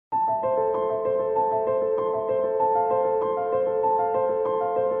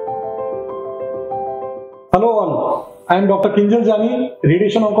Hello all, I am Dr. Kinjal Jani,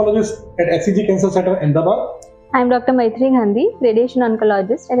 radiation oncologist at HCG Cancer Center, Ahmedabad. I am Dr. Maitri, Gandhi, radiation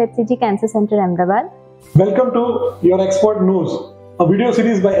oncologist at HCG Cancer Center, Ahmedabad. Welcome to Your Expert Knows, a video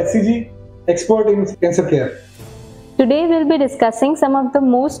series by HCG, expert in cancer care. Today we will be discussing some of the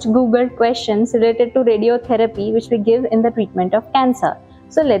most googled questions related to radiotherapy which we give in the treatment of cancer.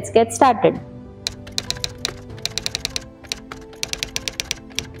 So let's get started.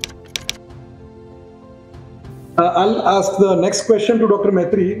 I'll ask the next question to Dr.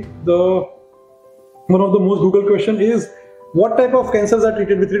 Maitri. One of the most Googled question is, what type of cancers are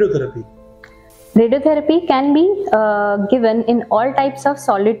treated with radiotherapy? Radiotherapy can be given in all types of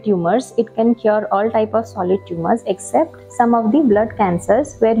solid tumors. It can cure all types of solid tumors except some of the blood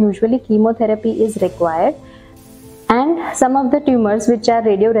cancers where usually chemotherapy is required, and some of the tumors which are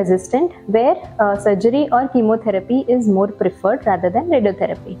radio-resistant where surgery or chemotherapy is more preferred rather than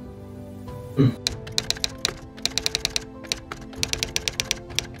radiotherapy.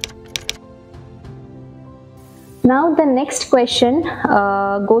 Now the next question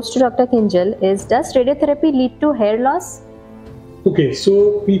goes to Dr. Kinjal is, does radiotherapy lead to hair loss? Okay,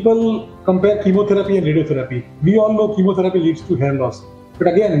 so people compare chemotherapy and radiotherapy. We all know chemotherapy leads to hair loss. But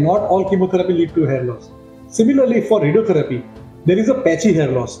again, not all chemotherapy leads to hair loss. Similarly, for radiotherapy, there is a patchy hair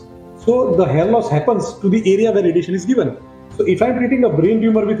loss. So the hair loss happens to the area where radiation is given. So if I am treating a brain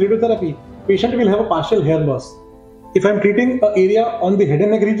tumor with radiotherapy, patient will have a partial hair loss. If I am treating an area on the head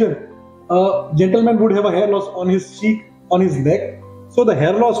and neck region, a gentleman would have a hair loss on his cheek, on his neck. So the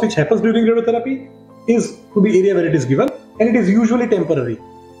hair loss which happens during radiotherapy is to the area where it is given, and it is usually temporary.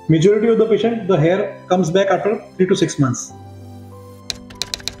 Majority of the patient, the hair comes back after 3 to 6 months.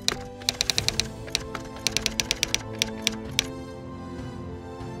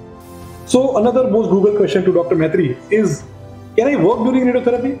 So another most Googled question to Dr. Maitri is, can I work during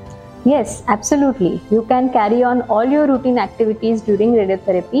radiotherapy? Yes, absolutely. You can carry on all your routine activities during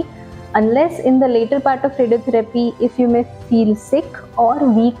radiotherapy, unless in the later part of radiotherapy, if you may feel sick or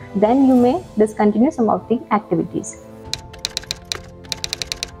weak, then you may discontinue some of the activities.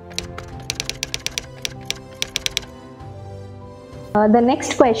 The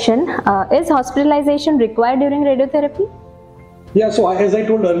next question, is hospitalization required during radiotherapy? Yeah, so as I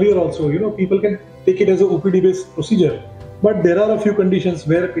told earlier also, people can take it as a OPD-based procedure, but there are a few conditions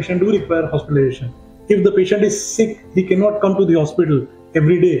where patient do require hospitalization. If the patient is sick, he cannot come to the hospital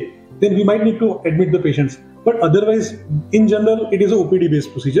every day, then we might need to admit the patients. But otherwise, in general, it is a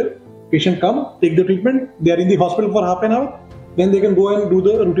OPD-based procedure. Patient come, take the treatment, they are in the hospital for half an hour, then they can go and do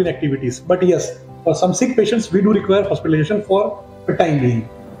the routine activities. But yes, for some sick patients, we do require hospitalization for a time being.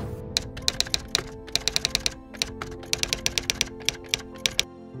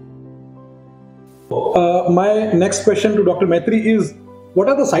 My next question to Dr. Maitri is, what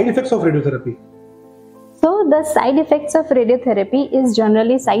are the side effects of radiotherapy? So the side effects of radiotherapy is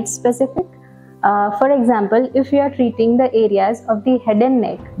generally site-specific. For example, if you are treating the areas of the head and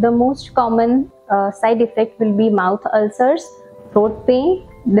neck, the most common side effect will be mouth ulcers, throat pain,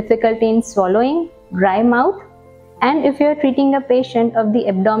 difficulty in swallowing, dry mouth. And if you are treating a patient of the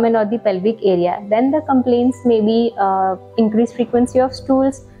abdomen or the pelvic area, then the complaints may be increased frequency of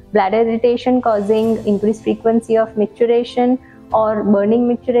stools, bladder irritation causing increased frequency of micturition or burning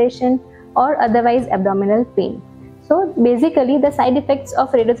micturition, or otherwise abdominal pain. So basically the side effects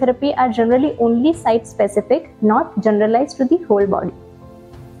of radiotherapy are generally only site specific, not generalized to the whole body.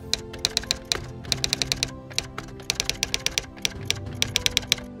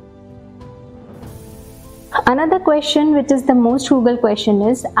 Another question which is the most Googled question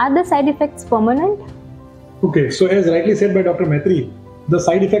is, are the side effects permanent? Okay, so as rightly said by Dr. Maitri, the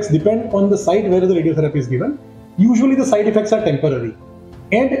side effects depend on the site where the radiotherapy is given. Usually the side effects are temporary,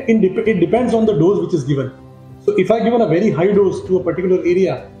 and it depends on the dose which is given. So if I given a very high dose to a particular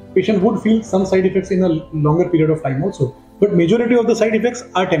area, patient would feel some side effects in a longer period of time also. But majority of the side effects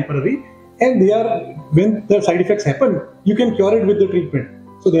are temporary, and when the side effects happen, you can cure it with the treatment.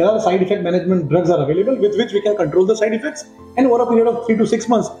 So there are side effect management drugs are available with which we can control the side effects, and over a period of 3 to 6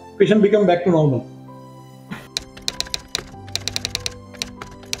 months, patient become back to normal.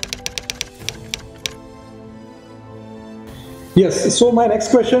 Yes, so my next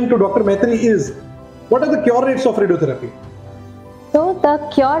question to Dr. Maitri is, what are the cure rates of radiotherapy? So the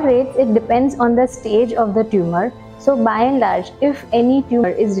cure rates, it depends on the stage of the tumor. So by and large, if any tumor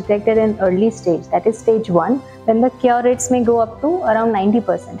is detected in early stage, that is stage 1, then the cure rates may go up to around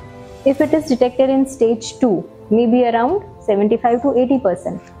 90%. If it is detected in stage 2, maybe around 75 to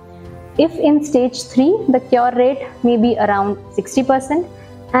 80%. If in stage 3, the cure rate may be around 60%.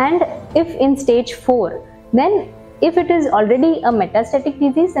 And if in stage 4, then if it is already a metastatic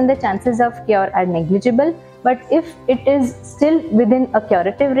disease, then the chances of cure are negligible. But if it is still within a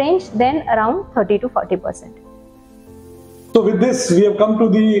curative range, then around 30 to 40%. So with this, we have come to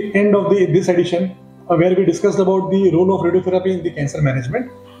the end of this edition where we discussed about the role of radiotherapy in the cancer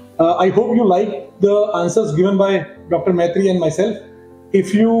management. I hope you like the answers given by Dr. Maitri and myself.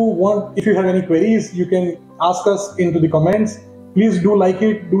 If you have any queries, you can ask us into the comments. Please do like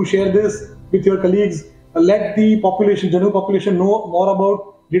it, do share this with your colleagues. Let the population, general population, know more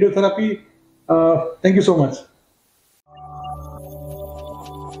about radiotherapy. Thank you so much.